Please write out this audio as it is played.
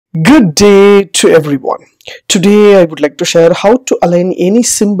Good day to everyone. Today I would like to share how to align any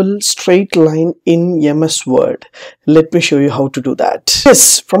symbol straight line in MS Word. Let me show you how to do that.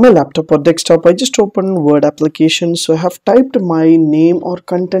 Yes, from my laptop or desktop I just opened Word application. So I have typed my name or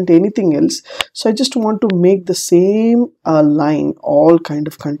content, anything else. So I just want to make the same line, all kind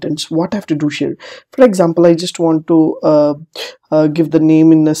of contents. What I have to do here? For example, I just want to give the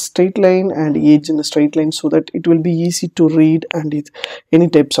name in a straight line and age in a straight line so that it will be easy to read and any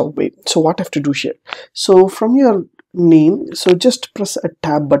types of way. So what I have to do here? So from your name, so just press a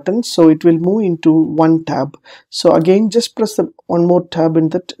tab button, so it will move into one tab. So again, just press the one more tab in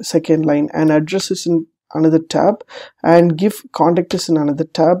that second line, and address is in another tab, and give contact is in another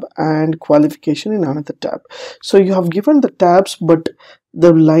tab, and qualification in another tab. So you have given the tabs, but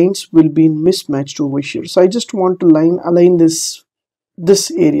the lines will be mismatched over here. So I just want to align this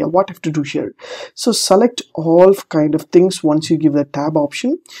area. What I have to do here? So select all kind of things once you give the tab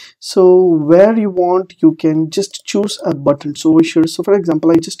option. So where you want, you can just choose a button. So over here, so for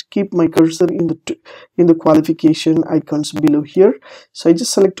example, I just keep my cursor in the qualification icons below here. So I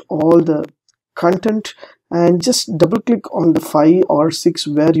just select all the content and just double click on the 5 or 6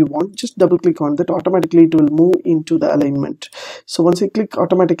 where you want. Just double click on that, automatically it will move into the alignment. So once I click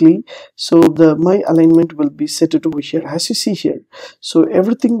automatically, so my alignment will be set it over here as you see here. So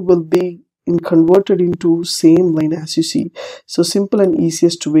everything will be converted into same line as you see. So simple and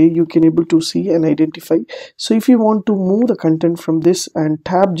easiest way you can able to see and identify. So if you want to move the content from this and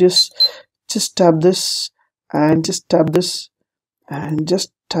tab, just tab this and just tab this and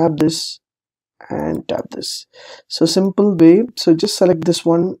just tab this and tap this. So simple way. So just select this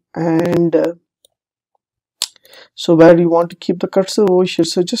one, and so where you want to keep the cursor over here,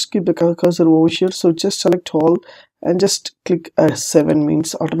 so just keep the cursor over here. So just select all and just click 7,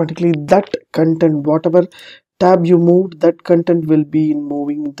 means automatically that content, whatever tab you moved, that content will be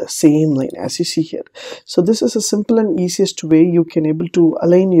moving the same line as you see here. So this is a simple and easiest way you can able to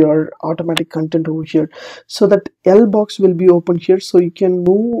align your automatic content over here. So that L box will be open here, so you can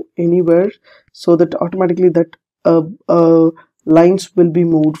move anywhere, so that automatically that lines will be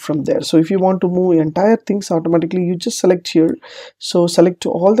moved from there. So if you want to move entire things automatically, you just select here. So select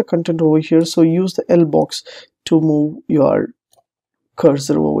all the content over here. So use the L box to move your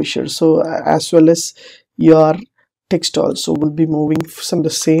cursor over here. So as well as your text also will be moving from the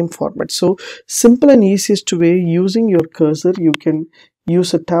same format. So simple and easiest way, using your cursor, you can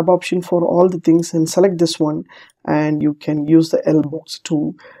use a tab option for all the things and select this one, and you can use the L box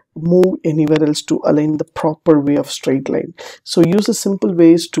to move anywhere else to align the proper way of straight line. So use the simple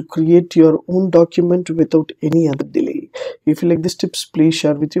ways to create your own document without any other delay. If you like these tips, please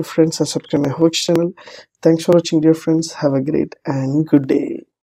share with your friends and subscribe my HowXT channel. Thanks for watching, dear friends. Have a great and good day.